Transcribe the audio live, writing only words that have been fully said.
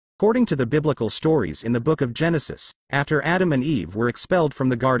According to the biblical stories in the book of Genesis, after Adam and Eve were expelled from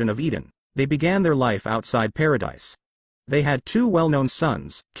the Garden of Eden, they began their life outside paradise. They had two well-known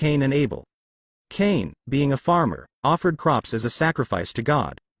sons, Cain and Abel. Cain, being a farmer, offered crops as a sacrifice to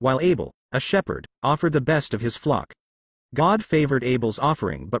God, while Abel, a shepherd, offered the best of his flock. God favored Abel's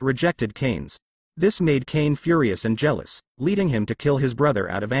offering but rejected Cain's. This made Cain furious and jealous, leading him to kill his brother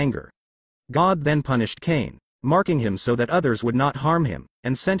out of anger. God then punished Cain, marking him so that others would not harm him,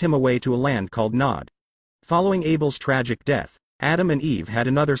 and sent him away to a land called Nod. Following Abel's tragic death, Adam and Eve had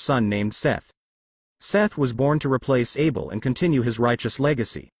another son named Seth. Seth was born to replace Abel and continue his righteous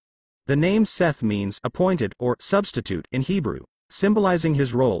legacy. The name Seth means appointed or substitute in Hebrew, symbolizing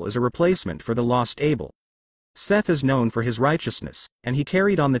his role as a replacement for the lost Abel. Seth is known for his righteousness, and he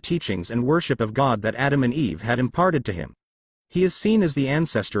carried on the teachings and worship of God that Adam and Eve had imparted to him. He is seen as the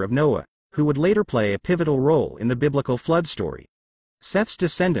ancestor of Noah, who would later play a pivotal role in the biblical flood story. Seth's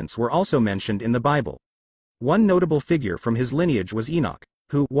descendants were also mentioned in the Bible. One notable figure from his lineage was Enoch,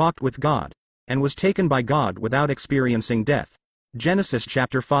 who walked with God, and was taken by God without experiencing death. Genesis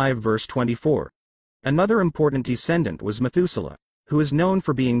chapter 5 verse 24. Another important descendant was Methuselah, who is known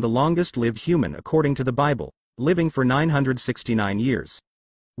for being the longest-lived human according to the Bible, living for 969 years.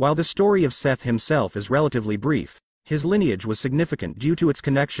 While the story of Seth himself is relatively brief, his lineage was significant due to its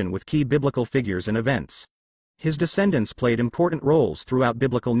connection with key biblical figures and events. His descendants played important roles throughout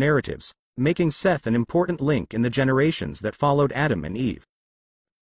biblical narratives, making Seth an important link in the generations that followed Adam and Eve.